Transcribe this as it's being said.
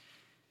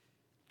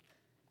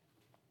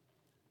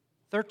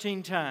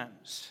13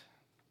 times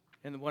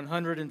in the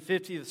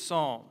 150th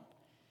Psalm,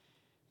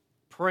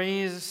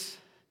 praise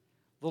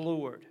the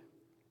Lord.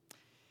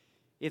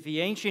 If the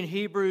ancient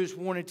Hebrews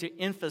wanted to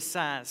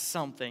emphasize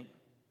something,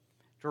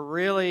 to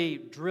really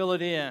drill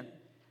it in,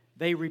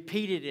 they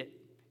repeated it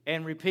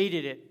and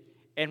repeated it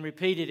and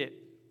repeated it.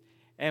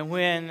 And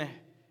when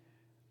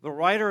the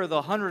writer of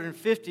the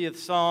 150th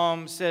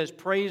Psalm says,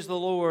 praise the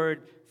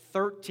Lord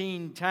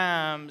 13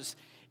 times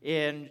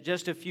in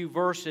just a few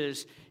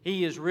verses,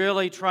 he is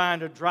really trying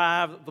to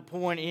drive the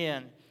point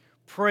in.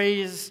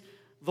 Praise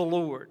the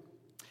Lord.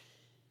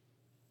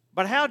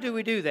 But how do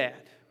we do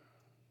that?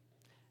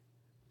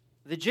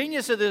 The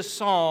genius of this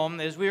psalm,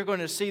 as we're going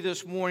to see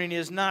this morning,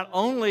 is not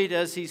only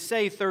does he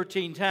say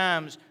 13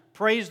 times,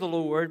 praise the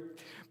Lord,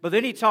 but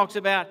then he talks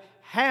about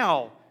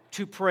how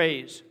to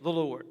praise the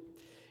Lord.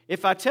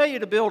 If I tell you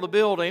to build a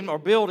building or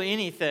build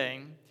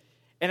anything,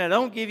 and I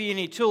don't give you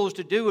any tools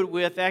to do it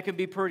with, that can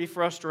be pretty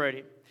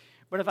frustrating.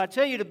 But if I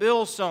tell you to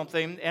build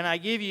something, and I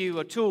give you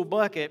a tool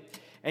bucket,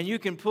 and you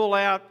can pull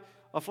out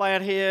a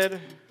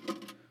flathead,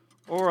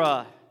 or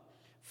a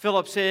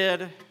Phillips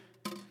head,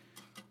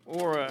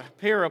 or a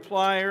pair of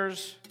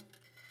pliers,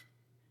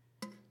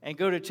 and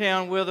go to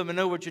town with them and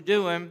know what you're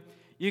doing,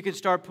 you can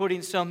start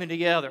putting something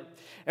together.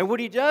 And what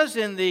he does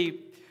in the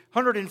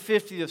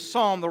 150th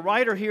Psalm, the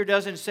writer here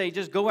doesn't say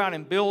just go out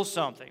and build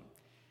something.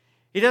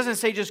 He doesn't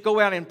say just go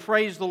out and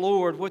praise the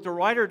Lord. What the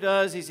writer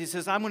does is he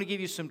says, I'm going to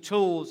give you some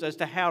tools as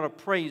to how to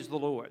praise the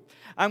Lord.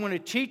 I'm going to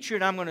teach you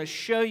and I'm going to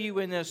show you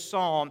in this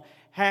psalm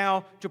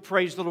how to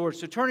praise the Lord.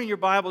 So turn in your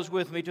Bibles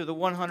with me to the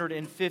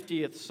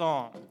 150th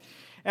Psalm.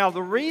 Now,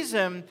 the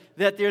reason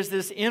that there's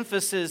this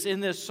emphasis in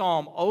this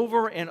psalm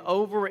over and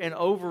over and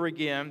over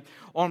again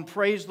on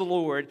praise the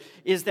Lord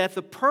is that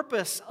the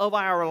purpose of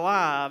our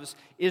lives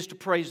is to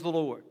praise the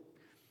Lord.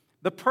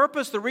 The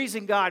purpose, the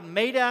reason God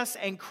made us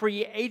and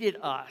created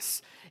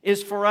us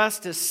is for us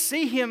to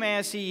see Him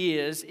as He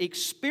is,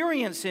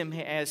 experience Him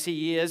as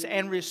He is,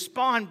 and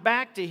respond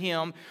back to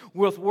Him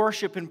with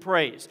worship and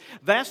praise.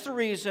 That's the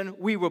reason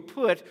we were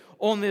put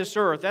on this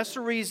earth. That's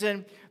the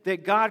reason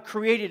that God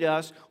created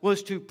us,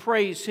 was to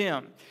praise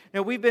Him.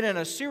 Now, we've been in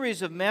a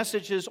series of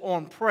messages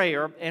on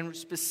prayer, and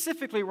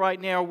specifically right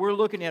now, we're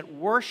looking at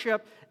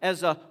worship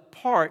as a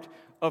part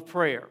of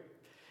prayer.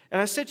 And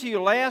I said to you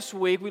last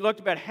week, we looked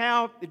about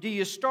how do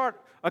you start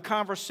a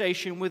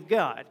conversation with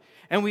God.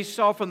 And we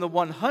saw from the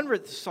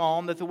 100th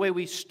Psalm that the way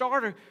we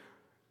start a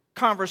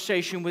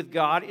conversation with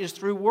God is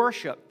through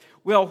worship.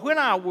 Well, when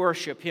I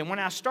worship Him, when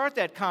I start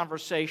that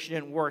conversation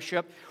in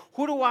worship,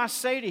 who do I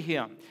say to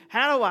Him?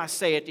 How do I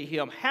say it to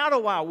Him? How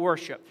do I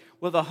worship?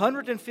 Well, the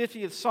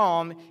 150th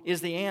Psalm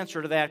is the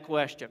answer to that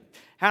question.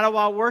 How do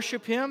I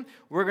worship Him?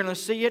 We're going to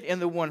see it in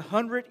the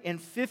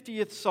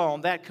 150th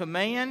Psalm, that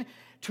command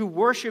to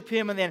worship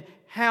Him, and then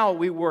how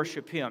we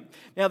worship Him.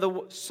 Now,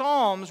 the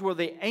Psalms were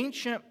the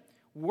ancient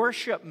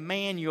worship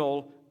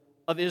manual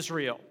of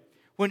Israel.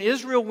 When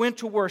Israel went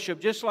to worship,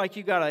 just like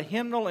you got a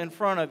hymnal in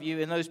front of you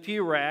in those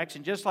pew racks,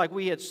 and just like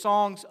we had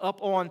songs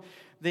up on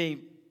the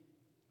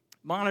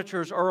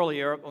monitors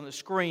earlier, on the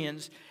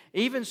screens,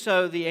 even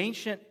so, the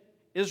ancient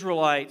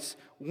Israelites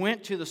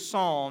went to the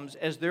Psalms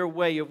as their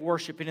way of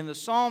worshiping. And the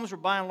Psalms were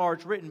by and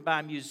large written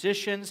by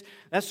musicians.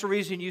 That's the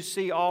reason you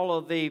see all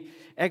of the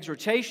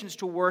exhortations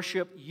to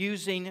worship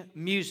using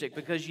music,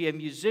 because you have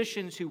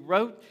musicians who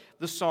wrote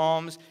the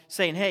Psalms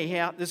saying,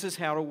 hey, this is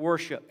how to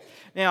worship.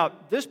 Now,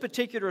 this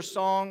particular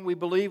song, we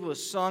believe,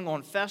 was sung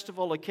on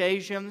festival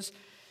occasions.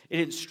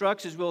 It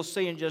instructs, as we'll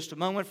see in just a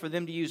moment, for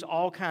them to use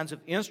all kinds of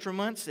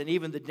instruments and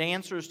even the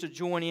dancers to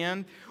join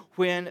in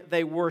when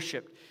they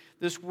worshiped.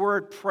 This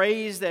word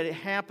praise that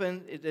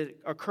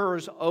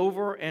occurs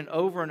over and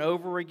over and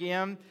over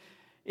again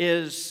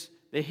is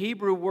the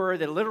Hebrew word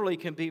that literally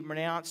can be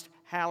pronounced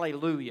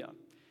hallelujah.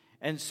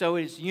 And so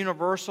it's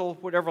universal,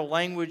 whatever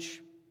language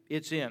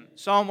it's in.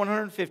 Psalm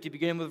 150,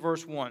 beginning with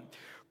verse 1.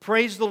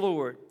 Praise the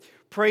Lord.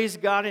 Praise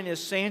God in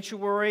His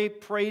sanctuary.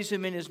 Praise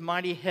Him in His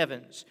mighty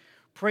heavens.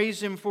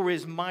 Praise Him for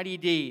His mighty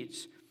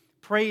deeds.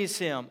 Praise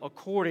Him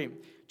according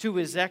to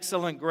His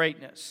excellent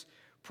greatness.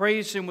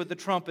 Praise Him with the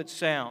trumpet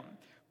sound.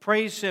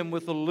 Praise Him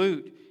with the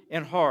lute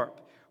and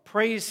harp.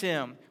 Praise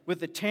Him with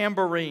the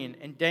tambourine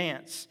and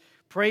dance.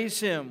 Praise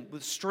Him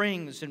with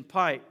strings and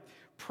pipe.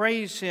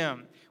 Praise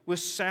Him with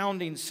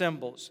sounding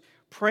cymbals.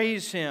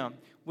 Praise Him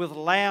with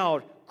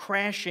loud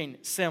crashing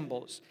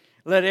cymbals.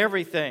 Let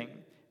everything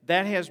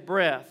that has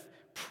breath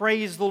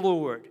praise the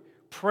Lord.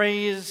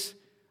 Praise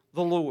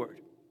the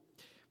Lord.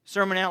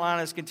 Sermon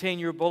outline is contained in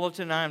your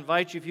bulletin. I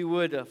invite you, if you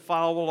would, to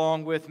follow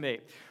along with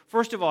me.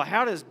 First of all,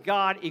 how does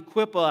God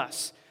equip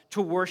us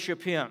to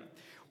worship Him?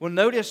 Well,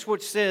 notice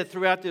what's said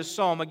throughout this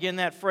psalm. Again,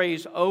 that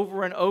phrase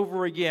over and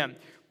over again.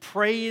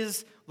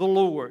 Praise the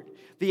Lord.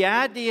 The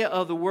idea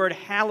of the word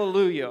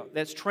hallelujah,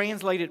 that's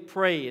translated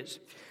praise,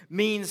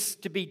 means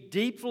to be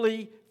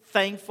deeply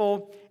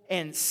thankful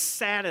and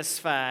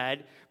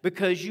satisfied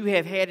because you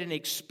have had an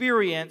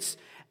experience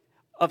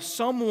of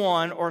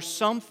someone or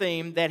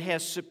something that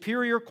has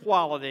superior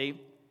quality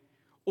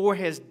or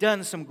has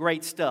done some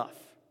great stuff.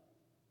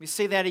 me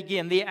say that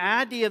again. The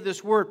idea of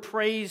this word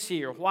praise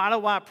here, why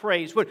do I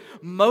praise? What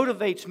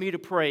motivates me to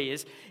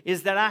praise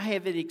is that I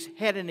have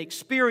had an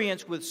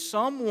experience with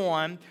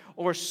someone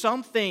or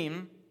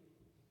something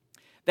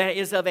that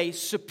is of a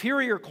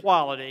superior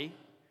quality,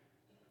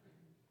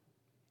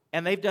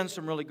 and they've done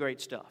some really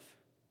great stuff.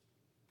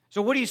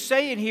 So what he's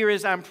saying here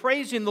is I'm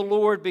praising the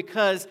Lord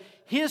because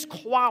His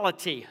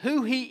quality,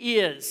 who He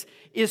is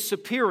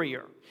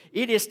superior.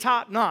 It is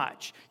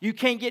top-notch. You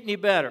can't get any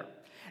better.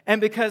 And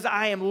because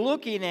I am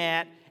looking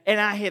at and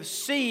I have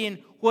seen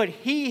what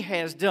He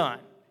has done,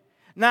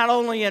 not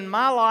only in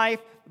my life,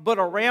 but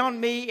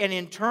around me and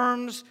in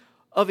terms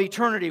of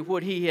eternity,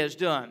 what He has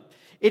done.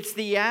 It's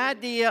the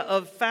idea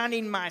of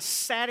finding my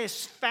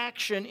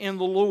satisfaction in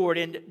the Lord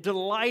and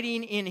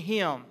delighting in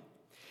Him.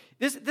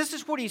 This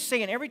is what he's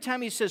saying. Every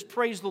time he says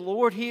praise the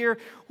Lord here,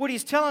 what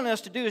he's telling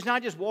us to do is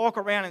not just walk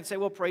around and say,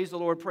 well, praise the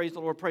Lord, praise the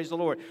Lord, praise the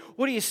Lord.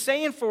 What he's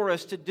saying for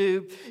us to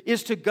do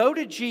is to go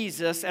to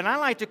Jesus, and I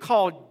like to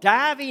call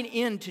diving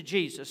into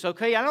Jesus,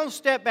 okay? I don't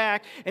step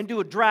back and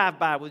do a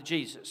drive-by with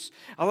Jesus.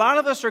 A lot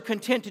of us are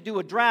content to do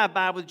a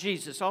drive-by with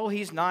Jesus. Oh,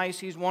 He's nice,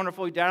 He's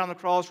wonderful, He died on the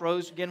cross,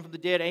 rose again from the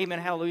dead, amen,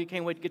 hallelujah,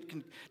 can't wait to get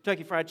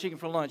Kentucky Fried Chicken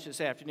for lunch this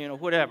afternoon or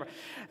whatever.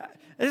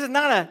 This is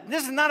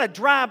not a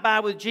drive-by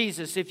with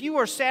Jesus. If you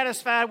are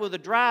satisfied with a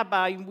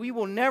drive-by, we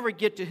will never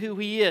get to who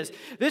He is.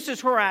 This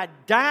is where I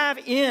dive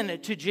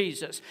into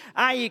Jesus.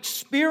 I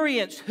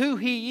experience who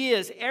He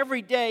is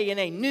every day in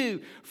a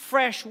new,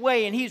 fresh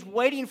way, and He's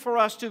waiting for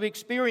us to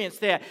experience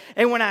that.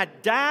 And when I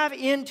dive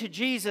into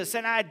Jesus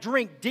and I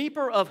drink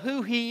deeper of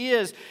who He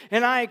is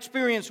and I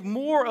experience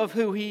more of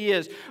who He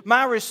is,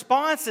 my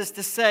response is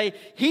to say,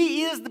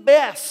 He is the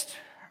best.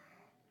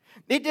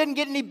 It didn't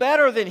get any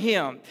better than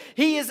Him.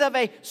 He is of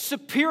a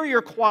superior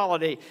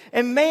quality.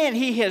 And man,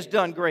 He has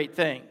done great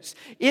things.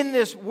 In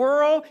this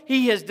world,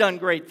 He has done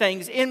great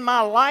things. In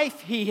my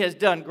life, He has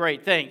done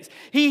great things.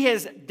 He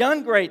has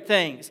done great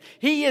things.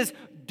 He is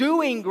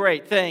doing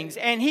great things.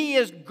 And He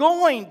is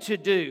going to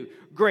do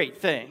great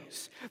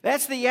things.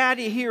 That's the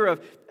idea here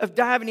of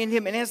diving in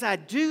Him. And as I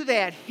do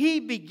that, He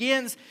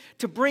begins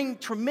to bring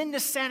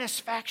tremendous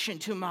satisfaction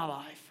to my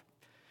life.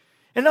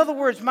 In other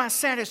words, my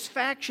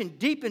satisfaction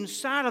deep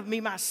inside of me,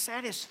 my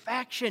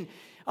satisfaction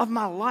of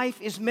my life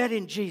is met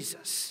in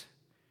Jesus.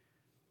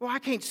 Well, I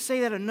can't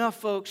say that enough,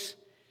 folks.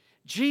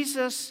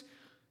 Jesus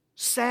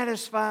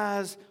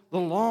satisfies the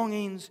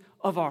longings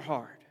of our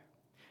heart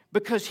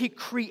because He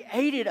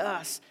created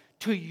us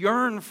to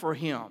yearn for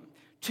Him,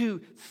 to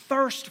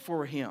thirst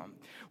for Him.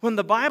 When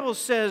the Bible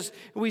says,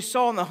 we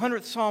saw in the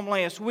 100th Psalm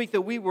last week,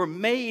 that we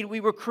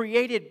were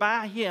created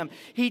by Him.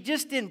 He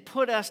just didn't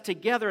put us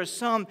together as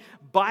some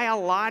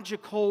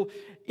biological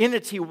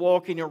entity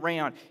walking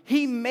around.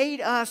 He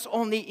made us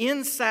on the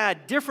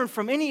inside different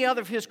from any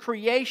other of His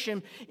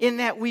creation in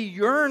that we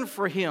yearn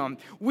for Him.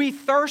 We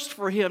thirst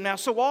for Him. Now,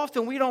 so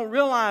often we don't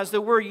realize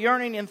that we're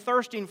yearning and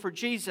thirsting for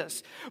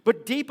Jesus.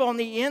 But deep on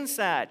the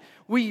inside,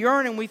 we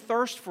yearn and we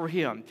thirst for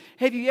Him.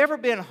 Have you ever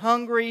been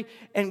hungry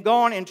and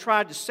gone and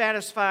tried to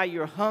satisfy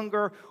your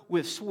hunger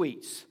with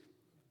sweets?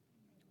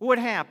 What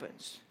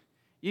happens?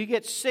 You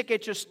get sick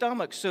at your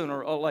stomach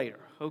sooner or later,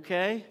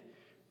 okay?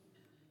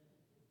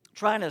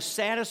 Trying to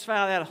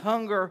satisfy that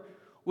hunger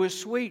with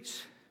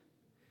sweets.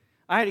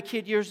 I had a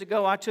kid years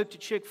ago I took to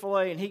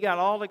Chick-fil-A and he got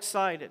all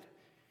excited.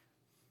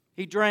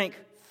 He drank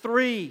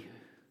 3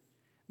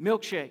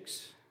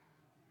 milkshakes.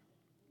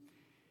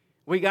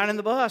 We got in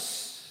the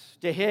bus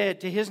to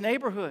head to his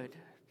neighborhood.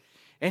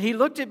 And he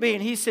looked at me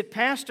and he said,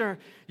 Pastor,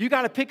 you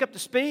got to pick up the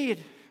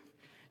speed.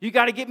 You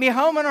got to get me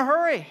home in a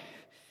hurry.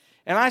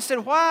 And I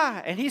said,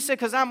 why? And he said,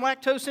 because I'm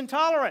lactose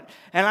intolerant.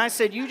 And I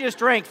said, you just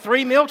drank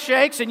 3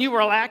 milkshakes and you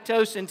were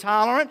lactose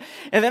intolerant.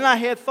 And then I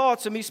had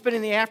thoughts of me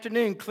spending the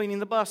afternoon cleaning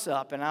the bus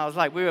up. And I was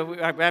like,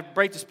 I have to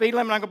break the speed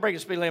limit. I'm going to break the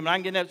speed limit.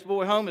 I'm getting that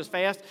boy home as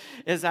fast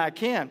as I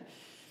can.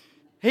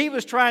 He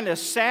was trying to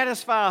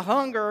satisfy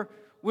hunger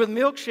with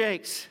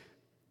milkshakes.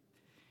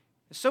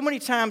 So many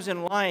times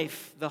in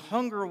life, the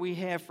hunger we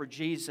have for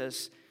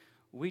Jesus,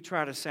 we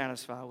try to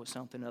satisfy with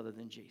something other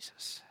than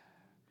Jesus.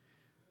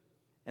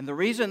 And the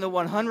reason the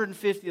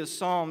 150th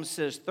Psalm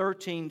says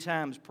 13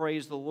 times,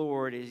 praise the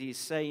Lord, is he's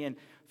saying,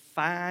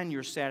 find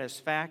your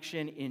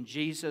satisfaction in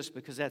Jesus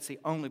because that's the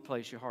only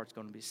place your heart's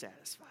going to be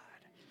satisfied.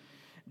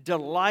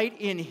 Delight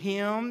in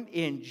Him,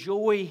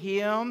 enjoy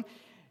Him.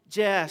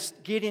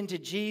 Just get into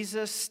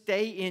Jesus,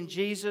 stay in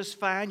Jesus,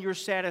 find your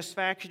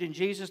satisfaction in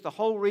Jesus. The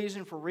whole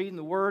reason for reading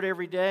the Word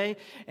every day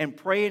and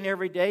praying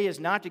every day is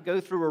not to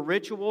go through a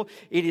ritual.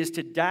 It is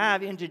to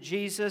dive into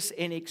Jesus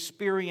and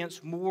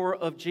experience more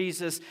of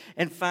Jesus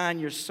and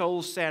find your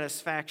soul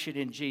satisfaction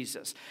in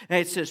Jesus. Now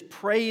it says,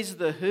 praise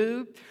the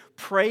who?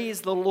 Praise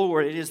the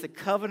Lord. It is the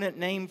covenant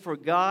name for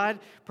God,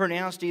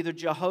 pronounced either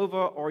Jehovah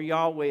or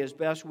Yahweh as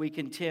best we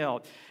can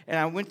tell. And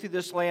I went through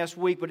this last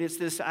week, but it's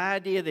this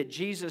idea that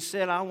Jesus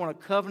said, I want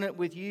to covenant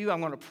with you.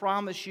 I'm going to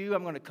promise you.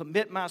 I'm going to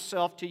commit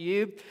myself to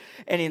you.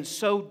 And in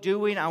so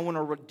doing, I want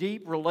a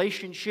deep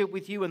relationship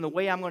with you. And the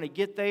way I'm going to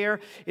get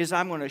there is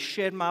I'm going to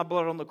shed my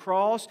blood on the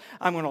cross.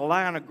 I'm going to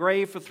lie in a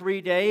grave for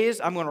 3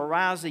 days. I'm going to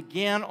rise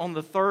again on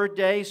the third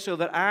day so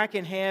that I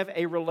can have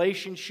a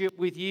relationship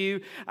with you.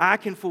 I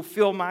can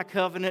fulfill my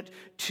covenant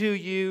to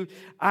you.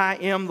 I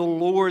am the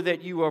Lord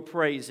that you are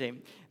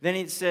praising. Then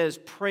it says,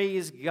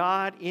 praise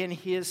God in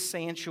His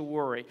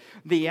sanctuary.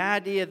 The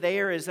idea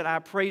there is that I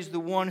praise the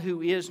one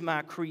who is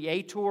my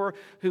creator,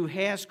 who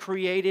has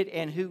created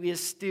and who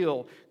is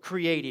still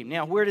creating.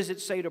 Now, where does it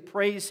say to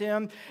praise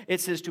Him?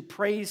 It says to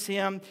praise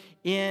Him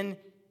in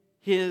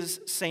His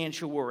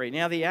sanctuary.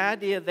 Now, the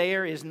idea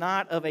there is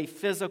not of a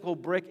physical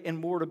brick and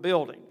mortar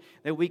building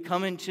that we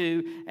come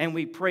into and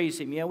we praise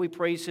Him. Yeah, we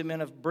praise Him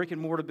in a brick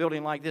and mortar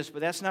building like this, but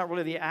that's not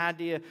really the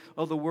idea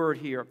of the word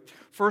here.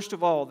 First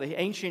of all, the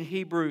ancient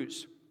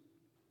Hebrews,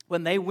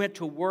 when they went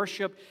to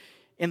worship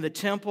in the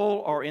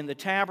temple or in the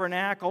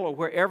tabernacle or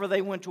wherever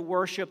they went to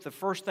worship, the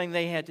first thing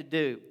they had to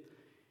do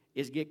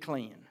is get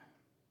clean.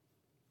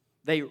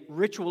 They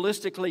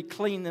ritualistically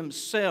clean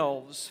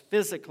themselves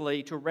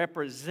physically to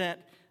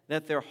represent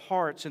that their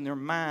hearts and their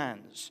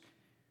minds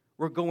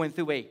were going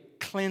through a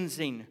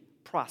cleansing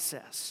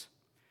process.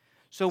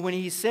 So when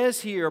he says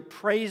here,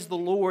 praise the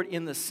Lord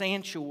in the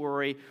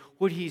sanctuary,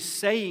 what he's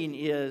saying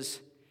is,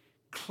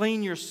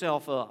 clean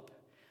yourself up.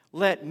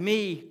 Let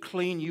me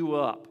clean you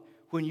up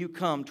when you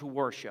come to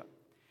worship.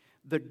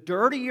 The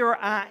dirtier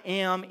I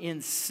am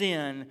in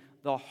sin,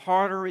 the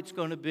harder it's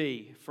going to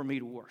be for me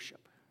to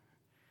worship.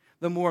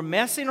 The more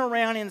messing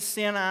around in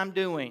sin I'm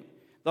doing,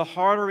 the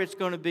harder it's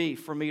going to be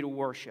for me to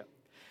worship.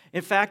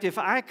 In fact, if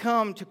I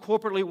come to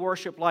corporately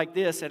worship like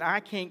this and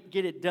I can't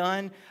get it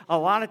done, a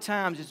lot of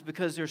times it's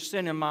because there's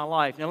sin in my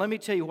life. Now, let me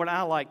tell you what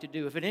I like to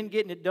do. If it ain't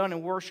getting it done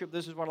in worship,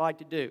 this is what I like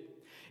to do.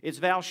 It's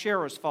Val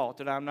Shera's fault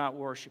that I'm not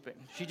worshiping.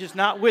 She's just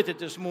not with it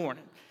this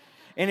morning.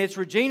 And it's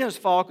Regina's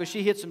fault because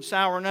she hit some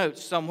sour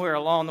notes somewhere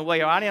along the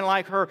way. Or I didn't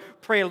like her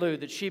prelude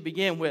that she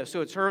began with,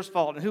 so it's her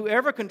fault. And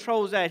whoever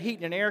controls that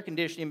heating and air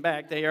conditioning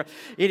back there,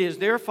 it is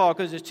their fault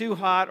because it's too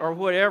hot or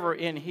whatever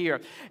in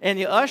here. And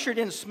the usher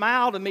didn't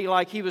smile to me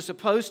like he was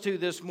supposed to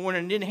this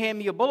morning and didn't hand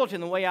me a bulletin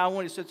the way I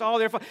wanted. So it's all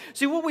their fault.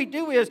 See, what we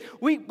do is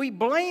we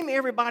blame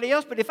everybody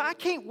else, but if I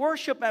can't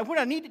worship, what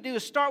I need to do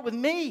is start with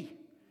me.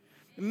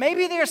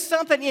 Maybe there's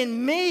something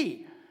in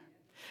me.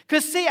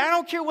 Because, see, I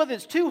don't care whether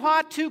it's too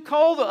hot, too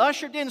cold, the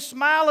usher didn't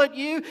smile at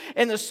you,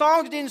 and the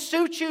songs didn't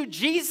suit you.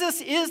 Jesus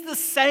is the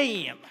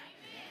same.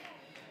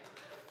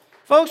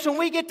 Folks, when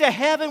we get to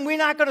heaven, we're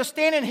not going to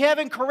stand in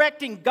heaven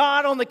correcting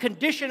God on the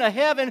condition of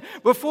heaven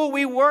before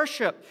we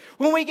worship.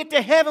 When we get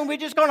to heaven, we're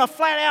just going to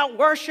flat out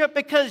worship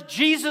because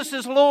Jesus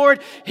is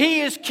Lord,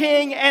 He is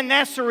King, and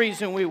that's the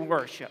reason we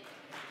worship.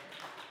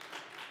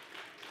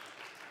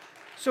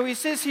 So he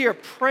says here,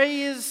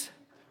 praise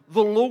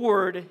the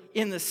Lord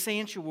in the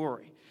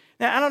sanctuary.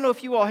 Now, I don't know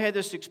if you all had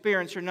this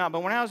experience or not,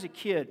 but when I was a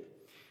kid,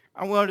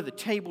 I went to the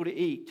table to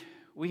eat.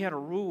 We had a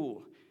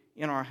rule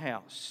in our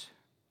house.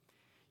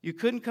 You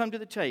couldn't come to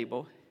the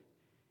table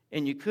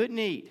and you couldn't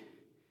eat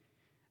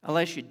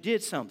unless you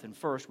did something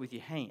first with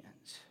your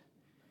hands.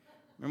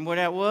 Remember what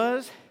that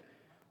was?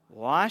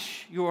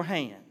 Wash your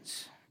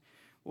hands.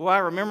 Well, I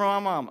remember my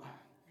mama.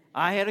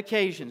 I had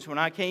occasions when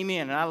I came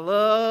in, and I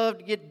loved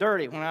to get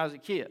dirty when I was a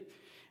kid.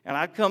 And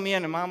I'd come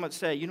in and Mama would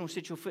say, you don't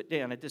sit your foot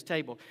down at this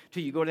table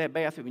till you go to that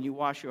bathroom and you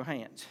wash your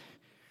hands.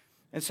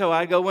 And so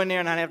I'd go in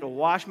there and I'd have to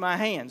wash my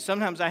hands.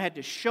 Sometimes I had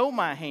to show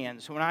my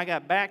hands when I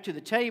got back to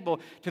the table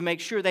to make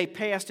sure they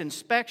passed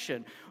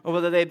inspection or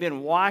whether they'd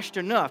been washed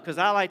enough. Because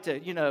I like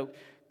to,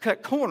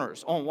 cut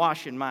corners on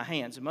washing my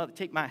hands. And Mother would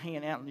take my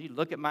hand out and you'd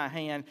look at my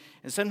hand.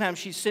 And sometimes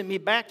she'd send me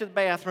back to the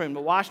bathroom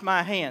to wash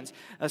my hands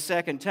a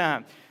second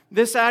time.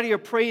 This idea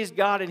of praise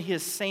God in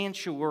His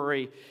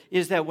sanctuary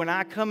is that when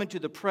I come into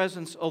the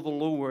presence of the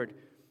Lord,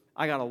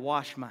 I got to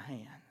wash my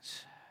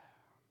hands.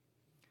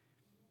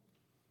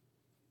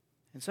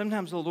 And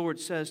sometimes the Lord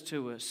says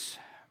to us,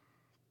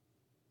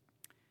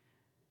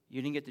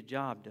 you didn't get the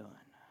job done.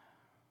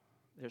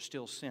 There's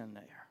still sin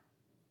there.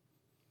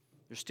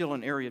 There's still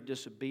an area of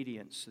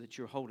disobedience that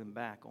you're holding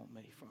back on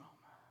me from.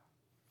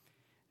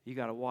 You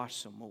got to wash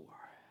some more.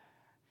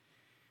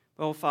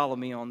 Well, follow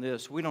me on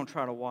this. We don't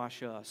try to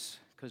wash us,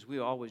 because we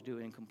always do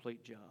an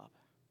incomplete job.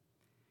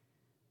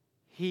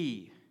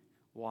 He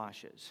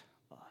washes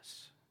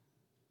us.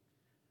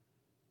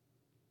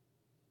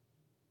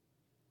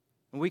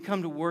 When we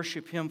come to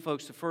worship Him,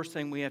 folks, the first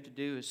thing we have to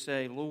do is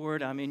say,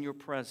 Lord, I'm in your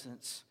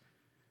presence,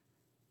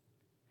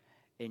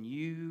 and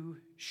you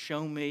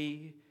show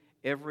me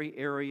every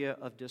area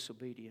of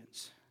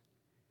disobedience.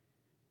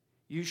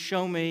 You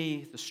show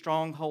me the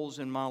strongholds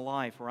in my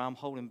life where I'm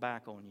holding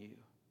back on you.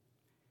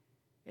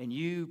 And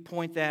you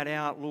point that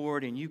out,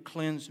 Lord, and you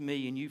cleanse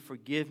me and you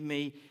forgive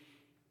me.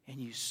 and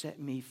you set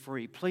me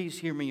free. Please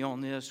hear me on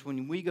this.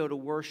 When we go to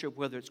worship,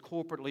 whether it's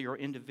corporately or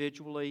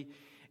individually,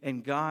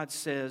 and God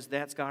says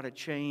that's got to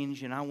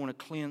change and I want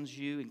to cleanse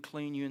you and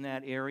clean you in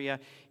that area,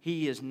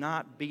 He is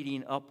not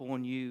beating up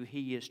on you.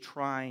 He is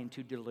trying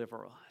to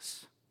deliver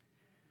us.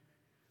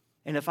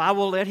 And if I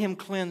will let Him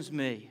cleanse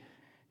me,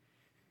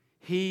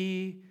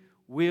 He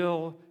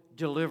will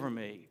deliver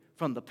me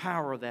from the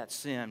power of that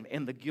sin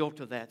and the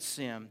guilt of that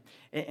sin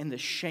and the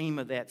shame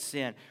of that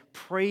sin.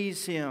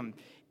 Praise Him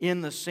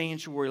in the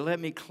sanctuary. Let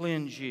me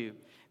cleanse you.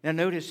 Now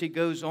notice he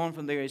goes on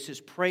from there. He says,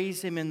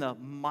 praise Him in the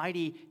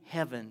mighty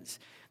heavens.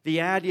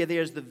 The idea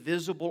there is the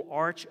visible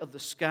arch of the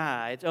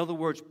sky. In other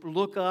words,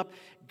 look up.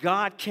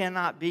 God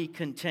cannot be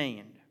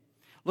contained.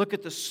 Look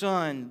at the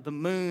sun, the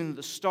moon,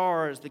 the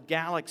stars, the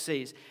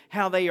galaxies,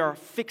 how they are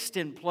fixed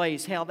in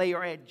place, how they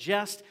are at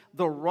just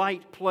the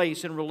right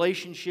place in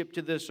relationship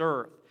to this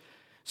earth.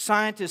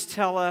 Scientists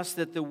tell us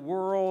that the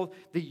world,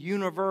 the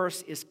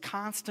universe, is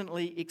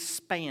constantly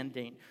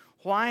expanding.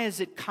 Why is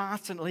it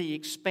constantly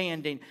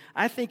expanding?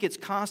 I think it's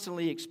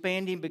constantly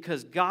expanding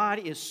because God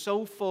is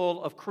so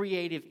full of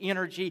creative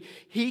energy,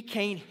 He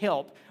can't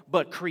help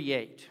but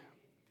create.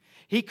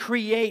 He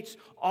creates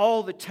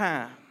all the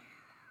time.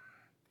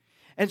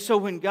 And so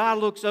when God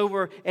looks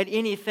over at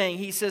anything,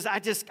 He says, I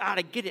just got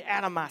to get it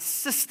out of my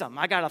system.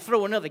 I got to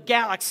throw another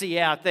galaxy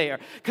out there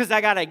because I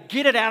got to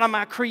get it out of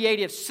my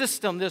creative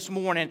system this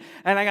morning,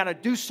 and I got to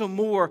do some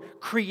more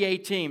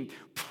creating.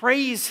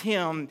 Praise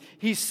Him,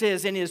 He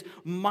says, in His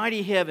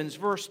mighty heavens.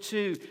 Verse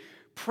 2,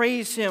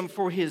 praise Him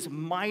for His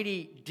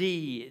mighty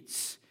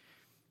deeds.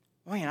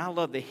 Man, I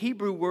love the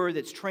Hebrew word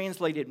that's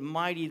translated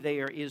mighty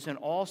there is an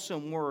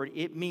awesome word.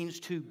 It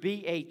means to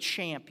be a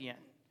champion.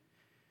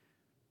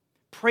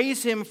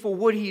 Praise Him for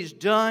what He's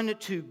done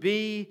to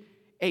be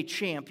a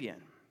champion.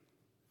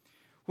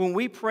 When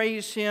we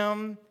praise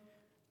Him,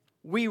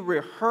 we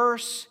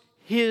rehearse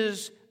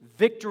His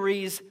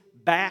victories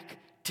back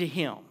to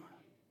Him.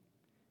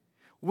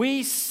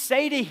 We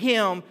say to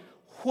Him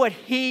what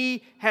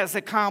He has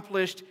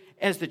accomplished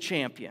as the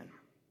champion.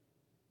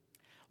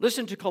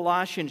 Listen to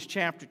Colossians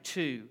chapter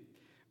 2,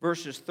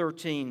 verses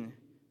 13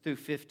 through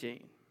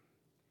 15.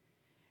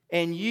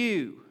 And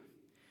you,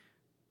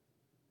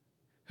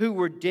 who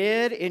were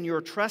dead in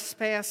your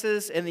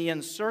trespasses and the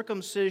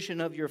uncircumcision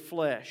of your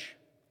flesh,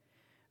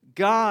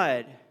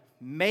 God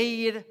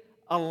made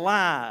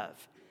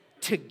alive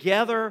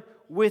together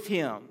with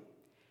Him,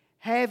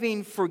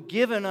 having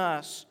forgiven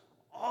us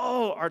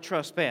all our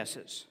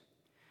trespasses,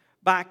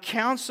 by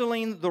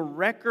canceling the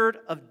record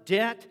of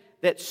debt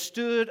that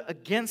stood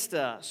against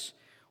us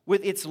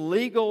with its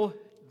legal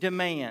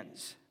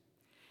demands.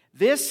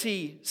 This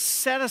He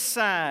set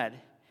aside,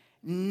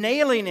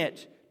 nailing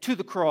it to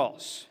the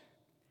cross.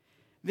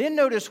 Then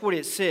notice what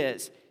it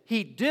says.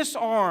 He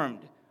disarmed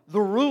the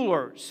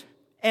rulers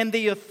and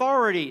the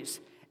authorities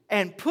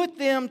and put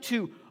them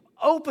to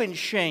open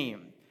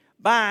shame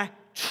by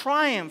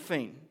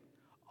triumphing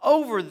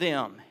over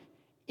them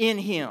in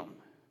Him.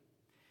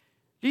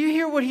 Do you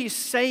hear what he's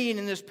saying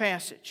in this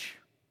passage?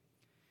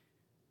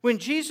 When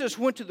Jesus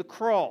went to the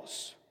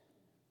cross,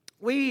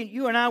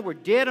 you and I were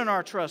dead in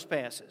our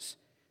trespasses.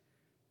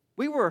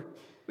 We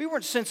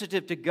weren't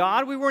sensitive to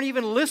God. We weren't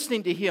even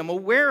listening to Him,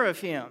 aware of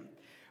Him.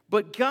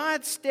 But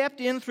God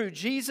stepped in through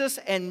Jesus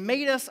and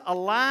made us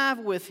alive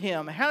with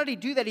Him. How did He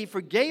do that? He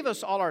forgave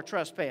us all our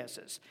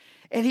trespasses.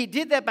 And He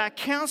did that by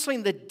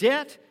canceling the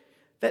debt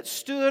that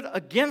stood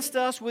against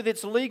us with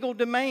its legal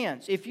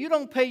demands. If you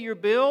don't pay your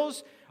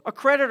bills, a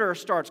creditor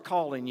starts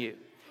calling you.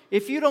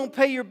 If you don't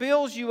pay your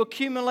bills, you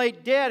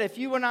accumulate debt. If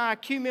you and I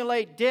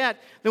accumulate debt,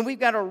 then we've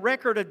got a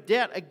record of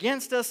debt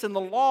against us, and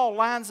the law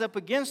lines up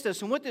against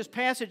us. And what this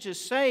passage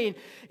is saying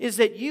is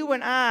that you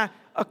and I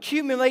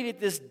accumulated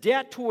this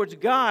debt towards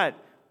God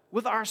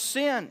with our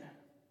sin.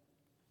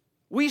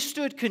 We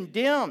stood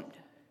condemned.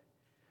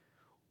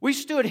 We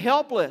stood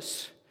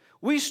helpless.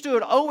 We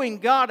stood owing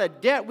God a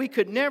debt we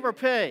could never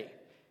pay.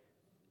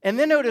 And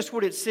then notice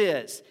what it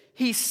says.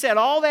 He set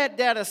all that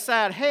debt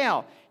aside.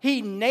 How?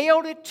 He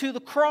nailed it to the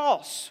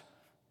cross.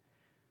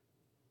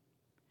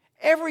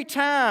 Every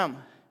time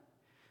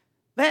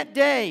that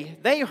day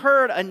they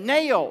heard a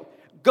nail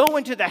go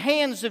into the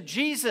hands of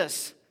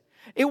Jesus,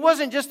 it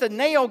wasn't just a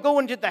nail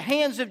going to the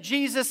hands of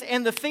Jesus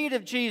and the feet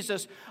of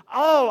Jesus.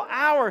 All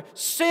our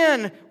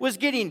sin was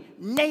getting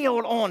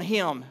nailed on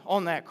Him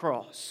on that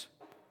cross.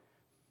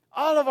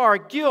 All of our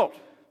guilt.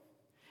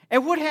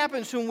 And what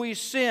happens when we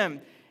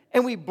sin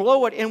and we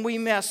blow it and we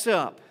mess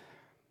up?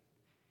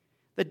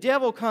 The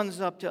devil comes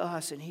up to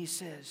us and he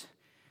says,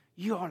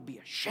 you ought to be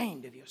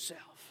ashamed of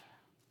yourself.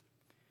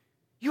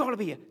 You ought to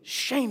be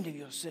ashamed of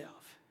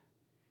yourself.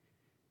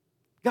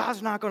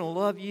 God's not going to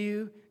love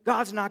you.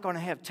 God's not going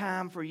to have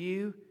time for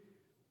you.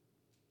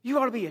 You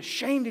ought to be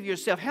ashamed of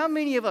yourself. How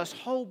many of us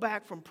hold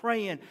back from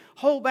praying,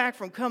 hold back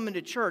from coming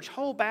to church,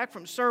 hold back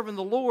from serving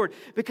the Lord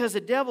because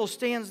the devil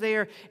stands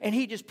there and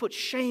he just puts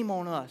shame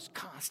on us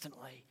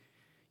constantly?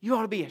 You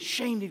ought to be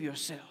ashamed of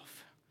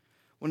yourself.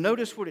 Well,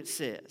 notice what it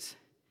says.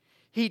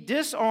 He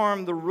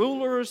disarmed the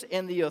rulers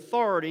and the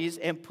authorities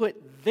and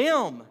put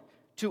them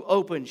to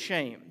open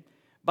shame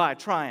by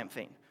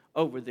triumphing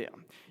over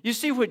them. You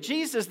see, what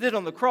Jesus did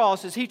on the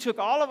cross is he took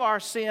all of our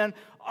sin,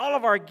 all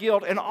of our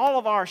guilt, and all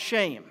of our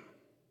shame.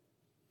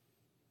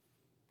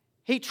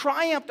 He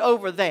triumphed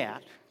over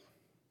that,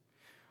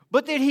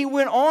 but then he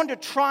went on to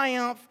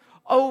triumph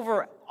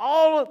over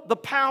all of the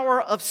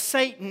power of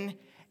Satan.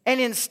 And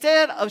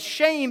instead of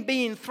shame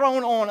being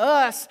thrown on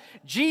us,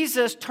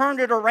 Jesus turned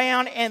it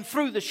around and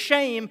threw the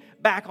shame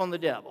back on the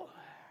devil.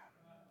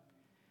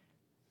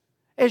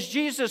 As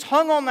Jesus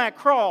hung on that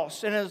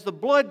cross and as the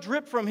blood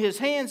dripped from his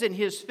hands and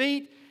his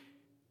feet,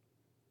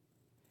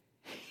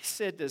 he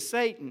said to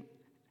Satan,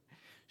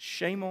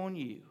 "Shame on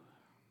you.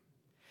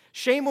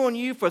 Shame on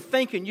you for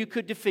thinking you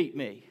could defeat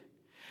me.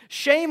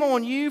 Shame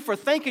on you for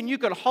thinking you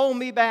could hold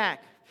me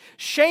back.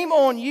 Shame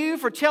on you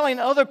for telling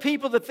other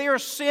people that their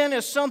sin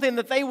is something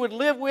that they would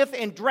live with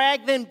and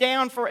drag them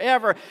down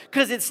forever,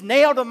 because it's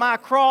nailed to my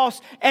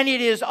cross and it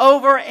is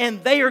over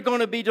and they are going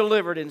to be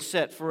delivered and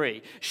set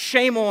free.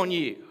 Shame on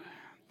you."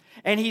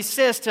 And he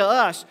says to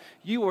us,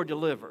 you are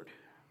delivered.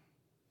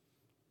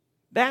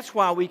 That's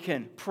why we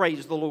can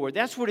praise the Lord.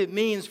 That's what it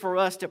means for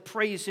us to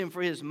praise him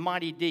for his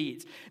mighty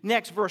deeds.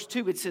 Next, verse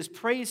 2, it says,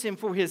 praise him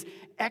for his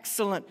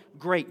excellent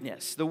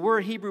greatness. The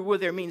word Hebrew word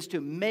there means to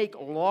make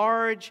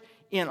large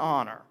in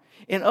honor.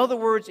 In other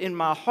words, in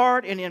my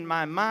heart and in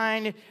my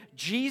mind,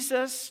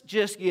 Jesus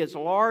just gets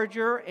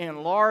larger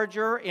and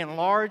larger and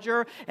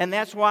larger. And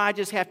that's why I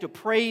just have to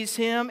praise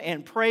him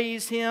and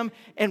praise him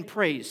and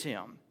praise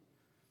him.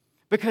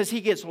 Because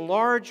he gets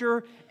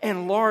larger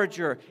and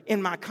larger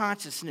in my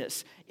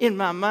consciousness, in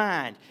my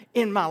mind,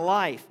 in my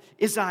life,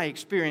 as I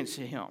experience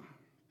him.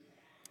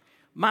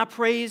 My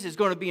praise is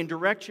going to be in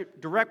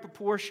direct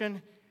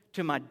proportion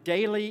to my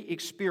daily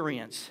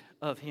experience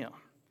of him.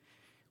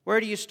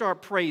 Where do you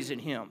start praising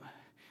him?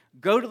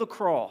 Go to the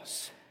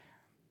cross.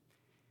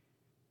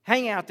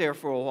 Hang out there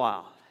for a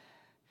while.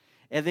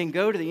 And then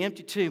go to the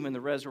empty tomb and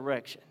the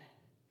resurrection.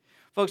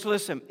 Folks,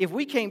 listen, if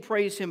we can't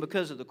praise him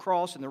because of the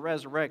cross and the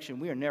resurrection,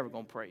 we are never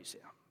going to praise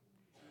him.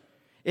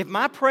 If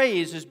my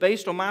praise is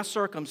based on my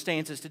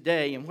circumstances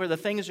today and where the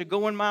things are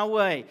going my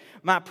way,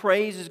 my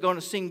praise is going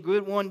to seem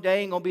good one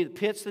day and going to be the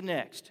pits the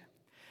next.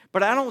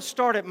 But I don't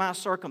start at my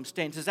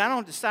circumstances. I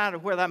don't decide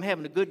whether I'm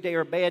having a good day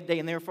or a bad day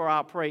and therefore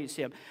I'll praise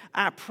him.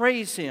 I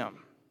praise him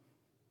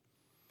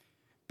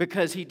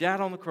because he died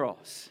on the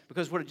cross,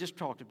 because what I just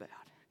talked about.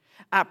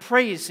 I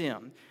praise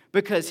him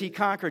because he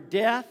conquered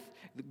death,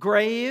 the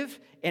grave,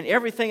 and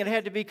everything that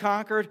had to be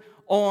conquered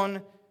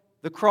on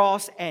the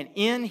cross and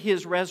in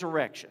his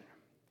resurrection.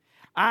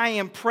 I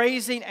am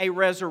praising a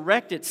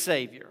resurrected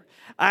Savior.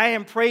 I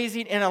am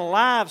praising an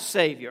alive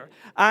Savior.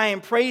 I am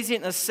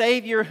praising a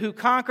Savior who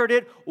conquered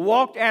it,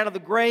 walked out of the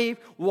grave,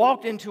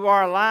 walked into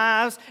our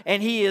lives,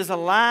 and he is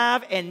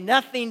alive, and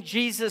nothing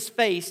Jesus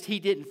faced, he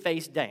didn't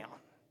face down.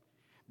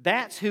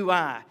 That's who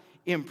I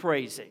am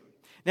praising.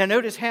 Now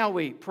notice how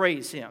we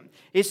praise him.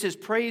 It says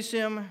praise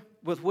him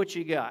with what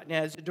you got.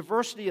 Now, there's a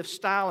diversity of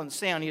style and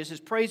sound. He says,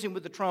 praise him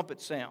with the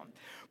trumpet sound.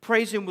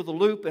 Praise him with the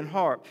lute and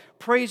harp.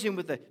 Praise him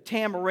with the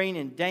tambourine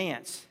and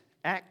dance.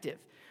 Active.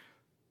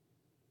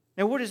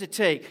 Now, what does it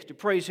take to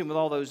praise him with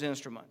all those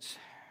instruments?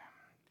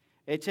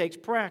 It takes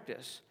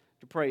practice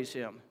to praise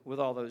him with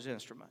all those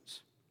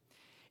instruments.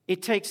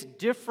 It takes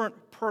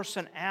different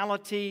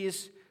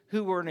personalities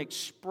who are an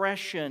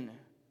expression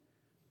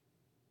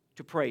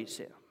to praise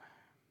him.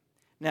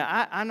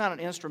 Now, I'm not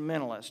an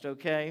instrumentalist,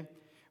 okay?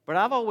 But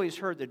I've always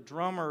heard that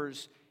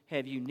drummers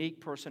have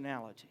unique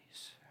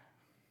personalities.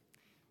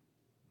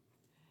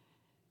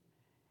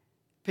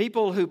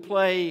 People who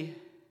play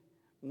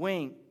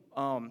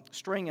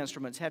string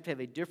instruments have to have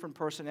a different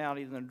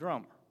personality than a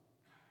drummer.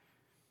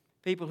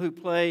 People who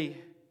play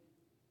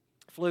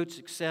flutes,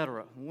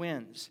 etc.,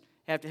 winds,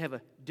 have to have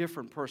a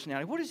different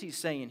personality. What is he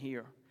saying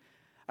here?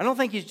 I don't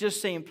think he's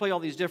just saying play all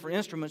these different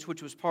instruments,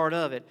 which was part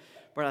of it,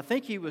 but I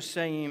think he was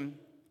saying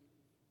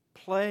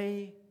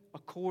play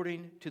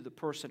according to the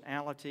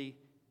personality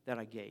that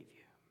I gave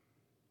you.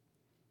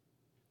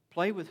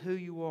 Play with who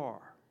you are.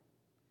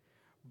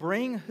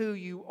 Bring who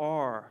you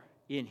are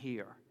in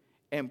here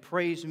and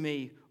praise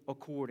me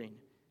according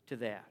to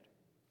that.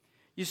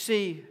 You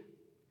see,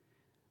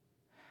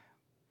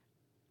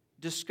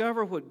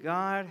 discover what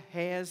God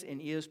has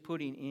and is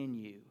putting in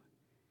you.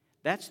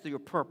 That's your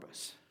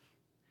purpose.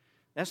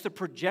 That's the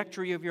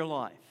trajectory of your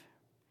life.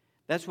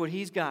 That's what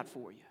he's got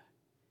for you.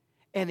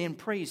 And then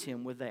praise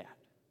him with that.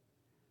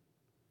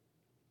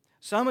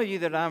 Some of you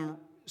that I'm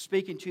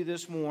speaking to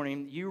this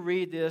morning, you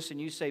read this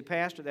and you say,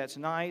 Pastor, that's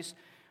nice,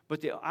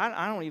 but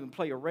I don't even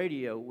play a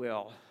radio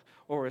well,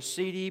 or a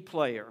CD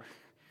player,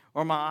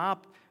 or my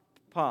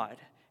iPod.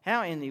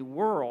 How in the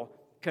world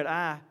could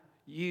I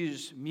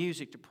use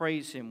music to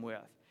praise him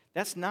with?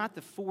 That's not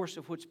the force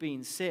of what's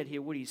being said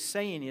here. What he's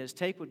saying is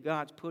take what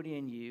God's put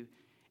in you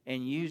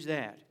and use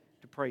that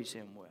to praise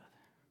him with.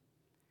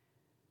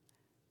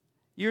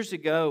 Years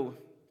ago,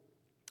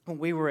 when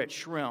we were at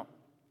Shrimp,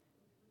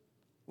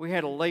 we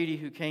had a lady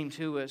who came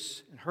to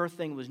us, and her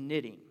thing was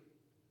knitting.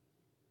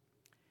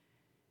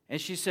 And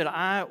she said,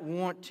 I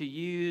want to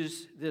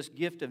use this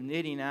gift of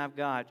knitting I've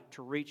got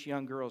to reach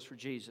young girls for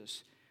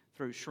Jesus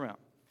through shrimp.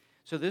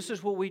 So this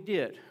is what we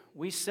did.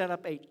 We set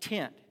up a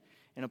tent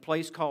in a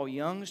place called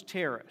Young's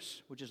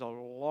Terrace, which is a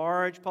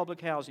large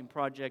public housing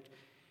project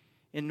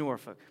in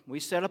Norfolk. We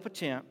set up a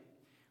tent.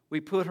 We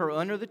put her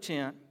under the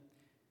tent.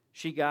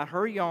 She got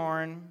her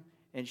yarn,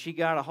 and she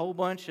got a whole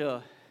bunch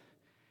of,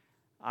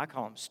 I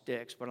call them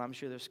sticks, but I'm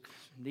sure there's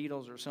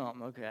needles or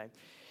something, okay.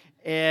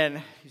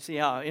 And you see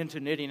how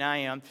into knitting I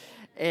am.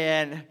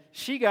 And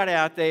she got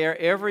out there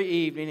every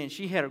evening, and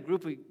she had a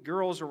group of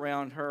girls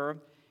around her,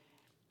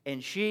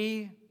 and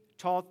she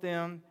taught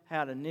them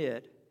how to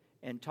knit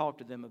and talked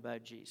to them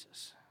about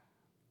Jesus.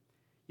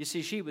 You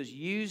see, she was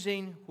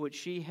using what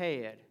she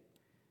had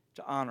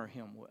to honor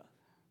him with.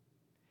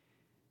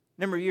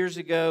 A number of years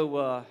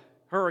ago,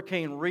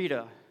 Hurricane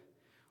Rita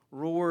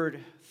roared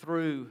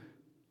through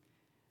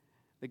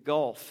the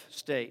Gulf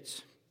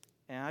states.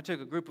 And I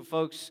took a group of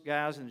folks,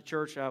 guys in the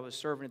church I was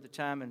serving at the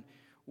time, and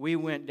we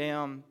went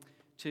down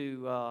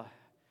to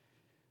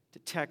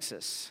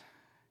Texas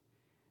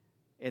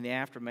in the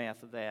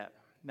aftermath of that.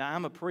 Now,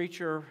 I'm a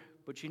preacher,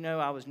 but you know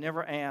I was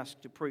never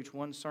asked to preach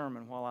one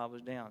sermon while I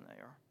was down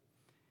there.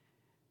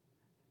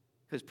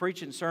 Because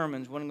preaching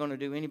sermons wasn't going to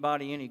do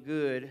anybody any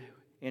good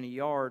in a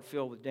yard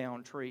filled with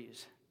downed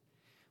trees.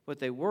 What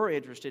they were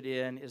interested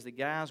in is the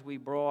guys we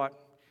brought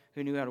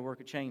who knew how to work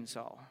a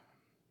chainsaw.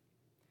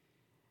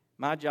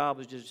 My job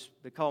was just,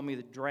 they called me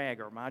the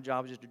dragger. My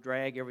job was just to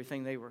drag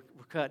everything they were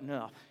cutting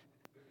up.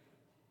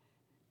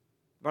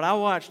 But I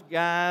watched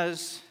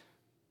guys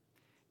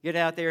get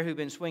out there who've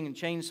been swinging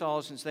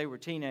chainsaws since they were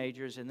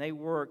teenagers, and they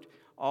worked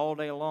all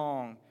day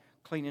long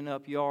cleaning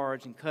up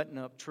yards and cutting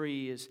up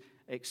trees,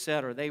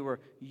 etc. They were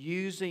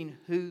using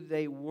who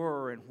they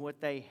were and what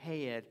they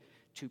had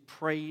to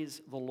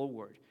praise the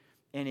Lord,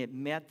 and it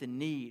met the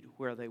need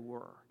where they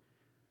were.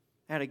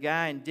 I had a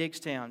guy in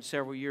Diggstown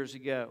several years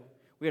ago.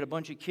 We had a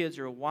bunch of kids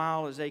that were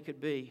wild as they could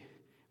be.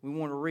 We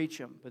wanted to reach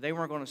them, but they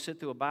weren't going to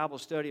sit through a Bible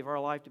study if our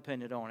life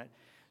depended on it.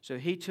 So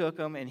he took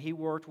them and he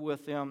worked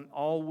with them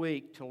all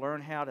week to learn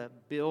how to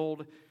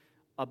build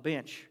a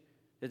bench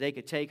that they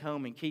could take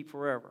home and keep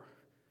forever.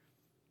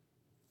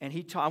 And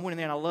I went in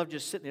there and I loved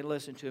just sitting there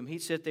listening to him.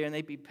 He'd sit there and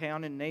they'd be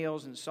pounding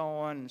nails and so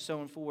on and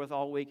so forth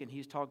all week, and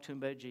he's talking to them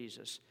about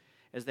Jesus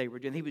as they were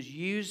doing. He was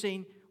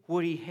using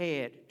what he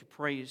had to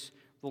praise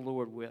the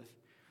Lord with.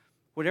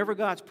 Whatever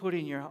God's put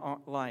in your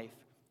life,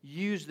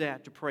 use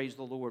that to praise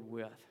the Lord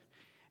with.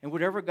 And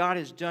whatever God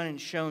has done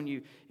and shown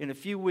you, in a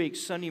few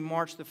weeks, Sunday,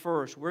 March the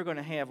 1st, we're going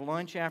to have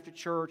lunch after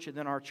church, and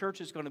then our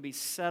church is going to be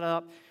set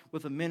up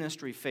with a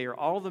ministry fair.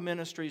 All the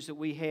ministries that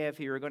we have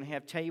here are going to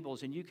have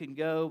tables, and you can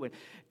go and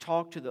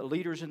talk to the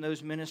leaders in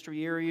those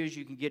ministry areas.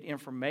 You can get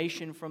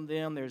information from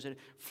them. There's a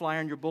flyer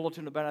in your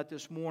bulletin about it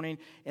this morning,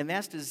 and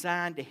that's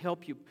designed to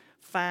help you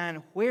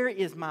find, where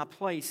is my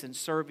place in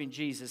serving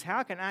Jesus?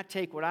 How can I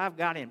take what I've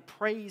got and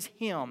praise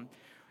Him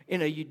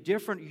in a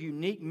different,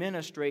 unique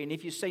ministry? And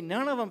if you say,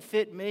 none of them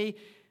fit me,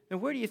 then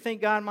where do you think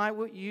God might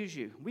use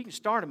you? We can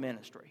start a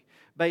ministry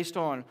based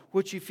on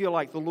what you feel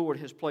like the Lord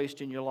has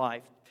placed in your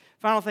life.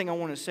 Final thing I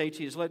want to say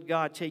to you is let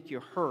God take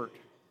your hurt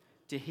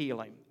to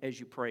healing as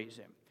you praise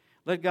Him.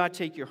 Let God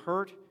take your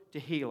hurt to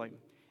healing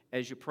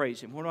as you praise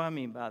Him. What do I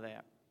mean by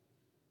that?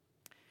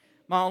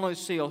 My Aunt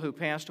Lucille, who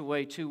passed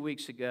away 2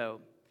 weeks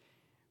ago,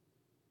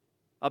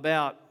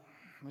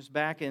 was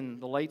back in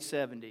the late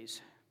 70s.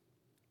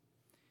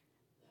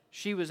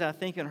 She was, I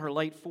think, in her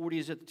late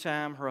 40s at the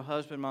time. Her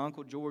husband, my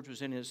Uncle George,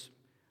 was in his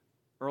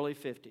early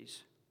 50s.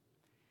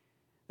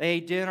 They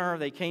ate dinner.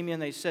 They came in.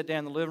 They sat down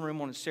in the living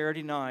room on a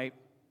Saturday night.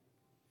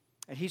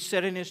 And he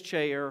sat in his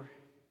chair,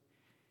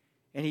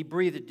 and he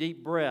breathed a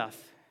deep breath.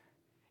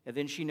 And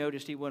then she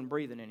noticed he wasn't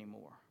breathing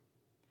anymore.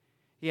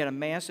 He had a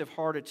massive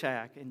heart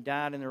attack and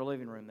died in their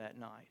living room that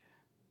night.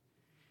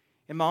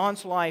 And my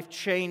aunt's life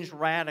changed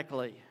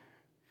radically.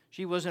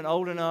 She wasn't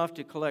old enough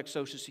to collect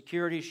Social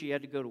Security. She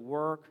had to go to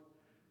work.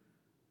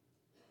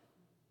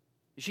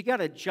 She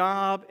got a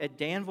job at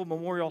Danville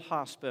Memorial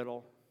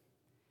Hospital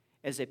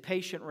as a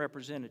patient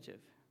representative,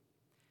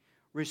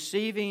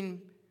 receiving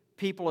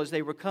people as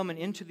they were coming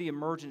into the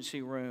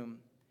emergency room,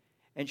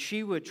 and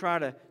she would try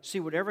to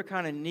see whatever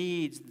kind of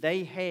needs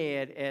they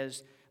had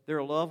as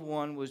their loved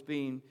one was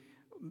being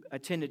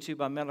attended to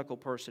by medical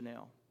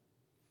personnel.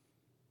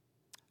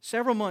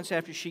 Several months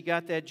after she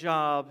got that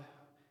job,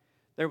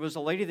 there was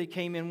a lady that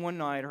came in one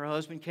night. Her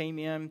husband came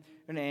in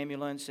an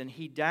ambulance, and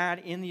he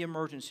died in the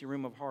emergency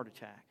room of a heart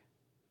attack.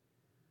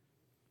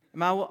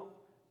 My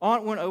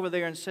aunt went over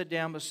there and sat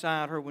down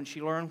beside her when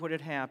she learned what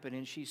had happened,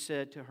 and she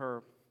said to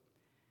her,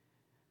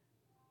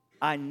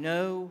 I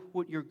know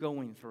what you're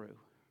going through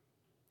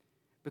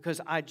because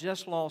I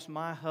just lost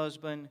my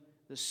husband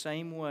the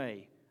same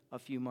way a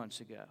few months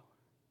ago.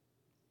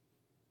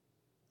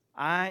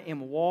 I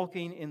am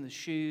walking in the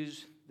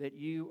shoes that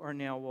you are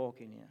now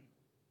walking in.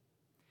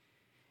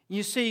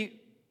 You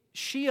see,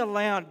 she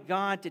allowed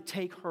God to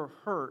take her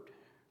hurt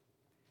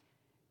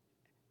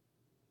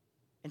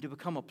and to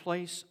become a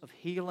place of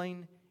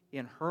healing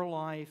in her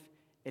life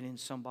and in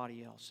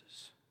somebody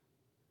else's.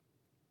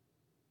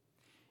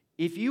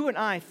 If you and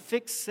I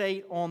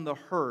fixate on the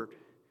hurt,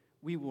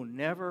 we will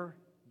never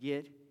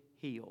get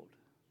healed.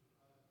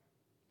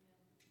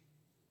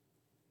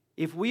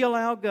 If we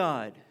allow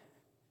God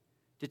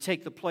to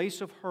take the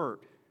place of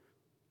hurt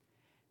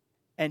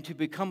and to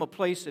become a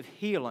place of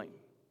healing,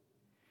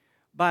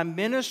 by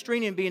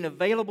ministering and being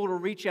available to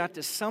reach out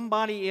to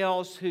somebody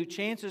else who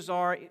chances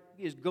are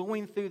is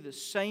going through the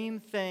same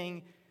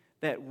thing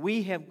that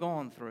we have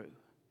gone through,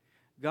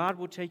 God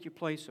will take your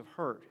place of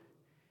hurt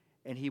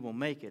and He will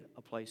make it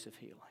a place of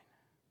healing.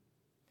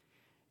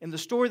 In the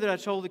story that I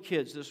told the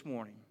kids this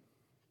morning,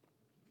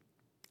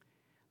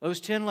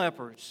 those 10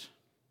 lepers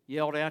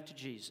yelled out to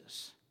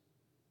Jesus,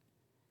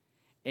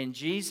 and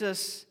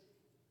Jesus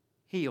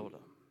healed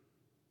them.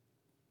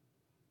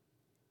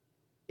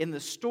 In the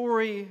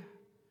story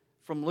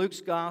from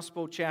Luke's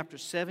Gospel, chapter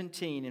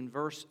 17 and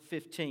verse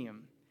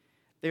 15,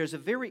 there's a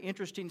very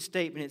interesting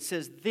statement. It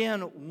says,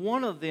 "Then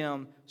one of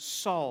them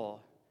saw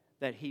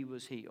that he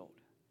was healed."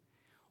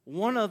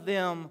 One of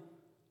them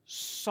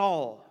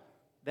saw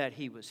that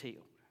he was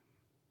healed.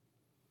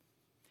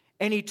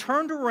 And he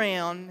turned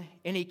around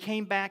and he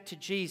came back to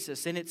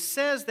Jesus. And it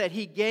says that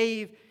he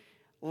gave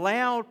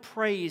loud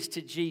praise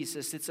to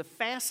Jesus. It's a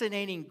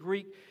fascinating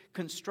Greek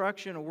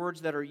construction of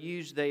words that are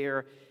used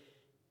there.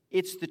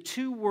 It's the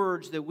two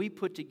words that we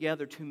put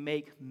together to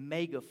make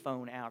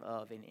megaphone out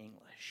of in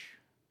English.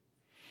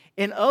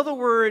 In other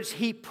words,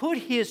 he put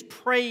his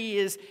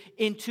praise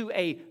into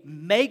a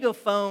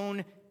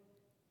megaphone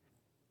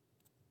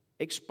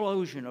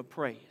explosion of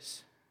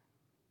praise.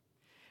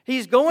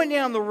 He's going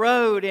down the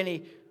road and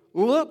he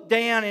looked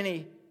down and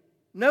he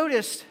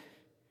noticed,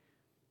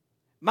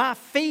 my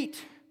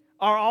feet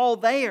are all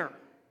there.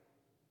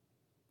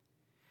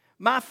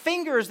 My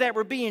fingers that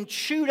were being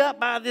chewed up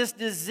by this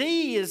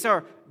disease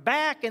are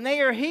back and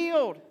they are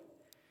healed.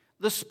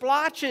 The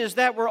splotches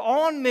that were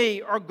on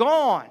me are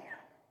gone.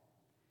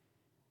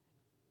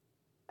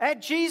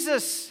 At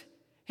Jesus,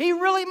 He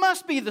really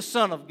must be the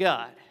Son of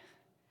God.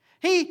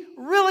 He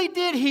really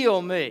did heal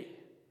me.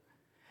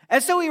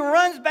 And so he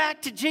runs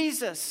back to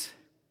Jesus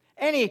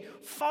and he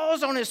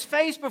falls on his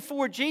face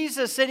before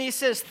Jesus and he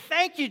says,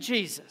 "Thank you,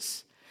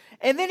 Jesus."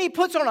 And then he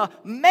puts on a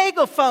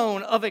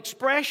megaphone of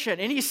expression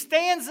and he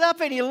stands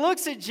up and he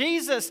looks at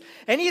Jesus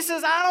and he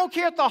says, "I don't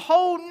care if the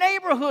whole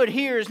neighborhood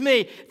hears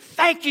me.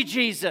 Thank you,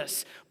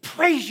 Jesus.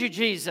 Praise you,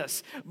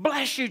 Jesus.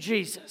 Bless you,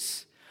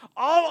 Jesus."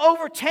 All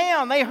over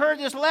town, they heard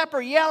this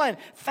leper yelling,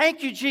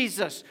 "Thank you,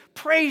 Jesus.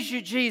 Praise you,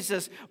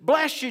 Jesus.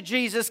 Bless you,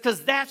 Jesus,"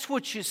 because that's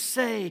what you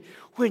say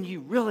when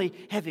you really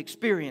have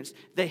experienced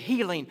the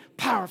healing,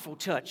 powerful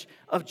touch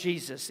of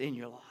Jesus in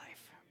your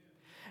life.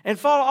 And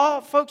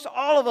folks,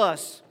 all of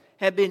us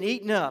have been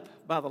eaten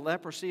up by the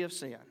leprosy of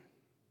sin.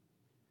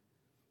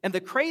 And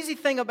the crazy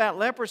thing about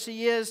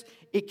leprosy is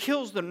it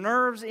kills the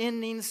nerves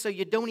endings so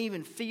you don't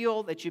even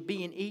feel that you're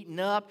being eaten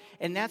up.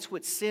 And that's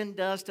what sin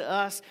does to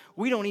us.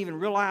 We don't even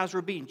realize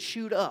we're being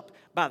chewed up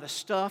by the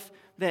stuff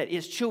that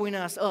is chewing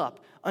us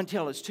up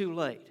until it's too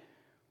late.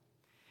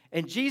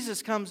 And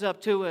Jesus comes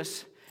up to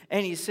us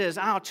and He says,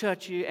 "I'll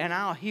touch you and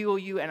I'll heal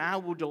you and I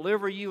will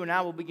deliver you and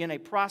I will begin a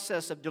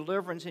process of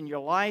deliverance in your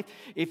life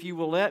if you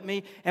will let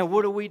me." And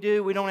what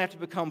do? We don't have to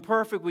become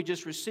perfect. We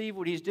just receive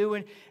what He's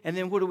doing. And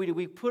then what do?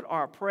 We put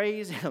our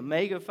praise in a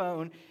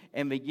megaphone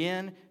and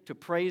begin to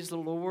praise the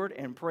Lord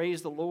and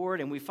praise the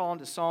Lord. And we fall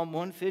into Psalm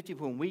 150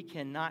 when we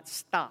cannot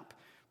stop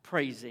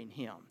praising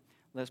Him.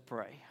 Let's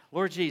pray.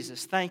 Lord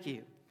Jesus, thank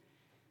you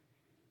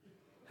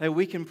that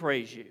we can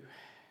praise you.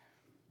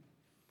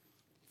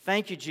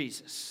 Thank you,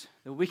 Jesus,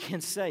 that we can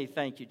say,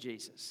 "Thank you,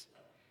 Jesus."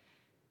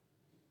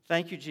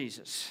 Thank you,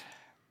 Jesus,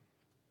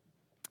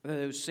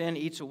 that sin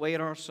eats away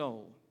at our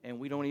soul and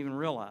we don't even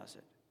realize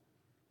it.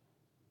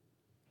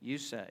 You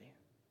say,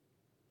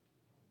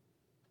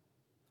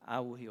 "I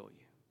will heal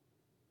you."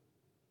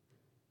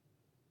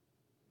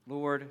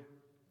 Lord,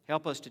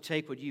 help us to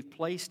take what You've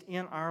placed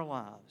in our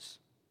lives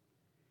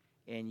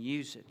and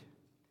use it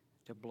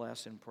to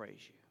bless and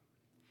praise You.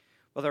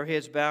 With our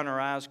heads bowed and our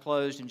eyes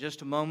closed, in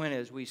just a moment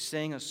as we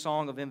sing a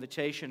song of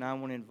invitation, I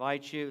want to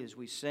invite you as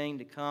we sing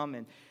to come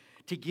and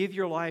to give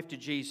your life to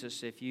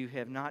Jesus if you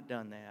have not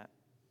done that.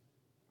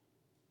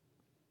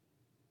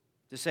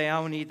 To say,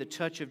 "I need the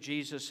touch of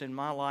Jesus in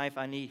my life.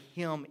 I need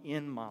Him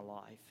in my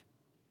life."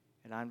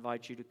 And I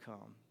invite you to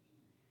come.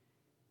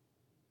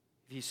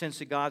 If you sense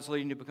that God's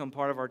leading you to become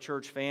part of our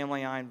church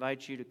family, I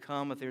invite you to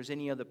come. If there's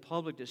any other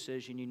public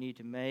decision you need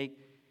to make,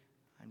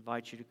 I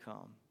invite you to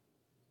come.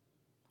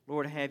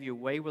 Lord, have Your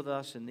way with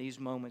us in these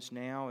moments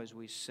now as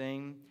we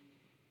sing.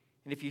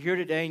 And if you're here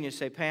today and you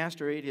say,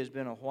 "Pastor, it has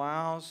been a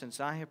while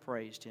since I have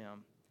praised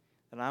Him,"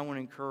 then I want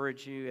to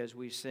encourage you as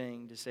we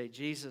sing to say,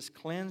 "Jesus,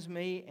 cleanse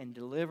me and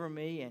deliver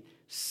me and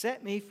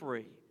set me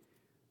free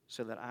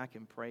so that I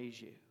can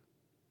praise You."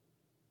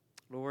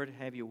 Lord,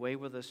 have Your way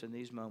with us in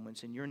these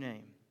moments. In Your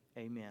name,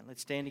 amen.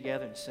 Let's stand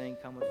together and sing,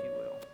 "Come If You Will."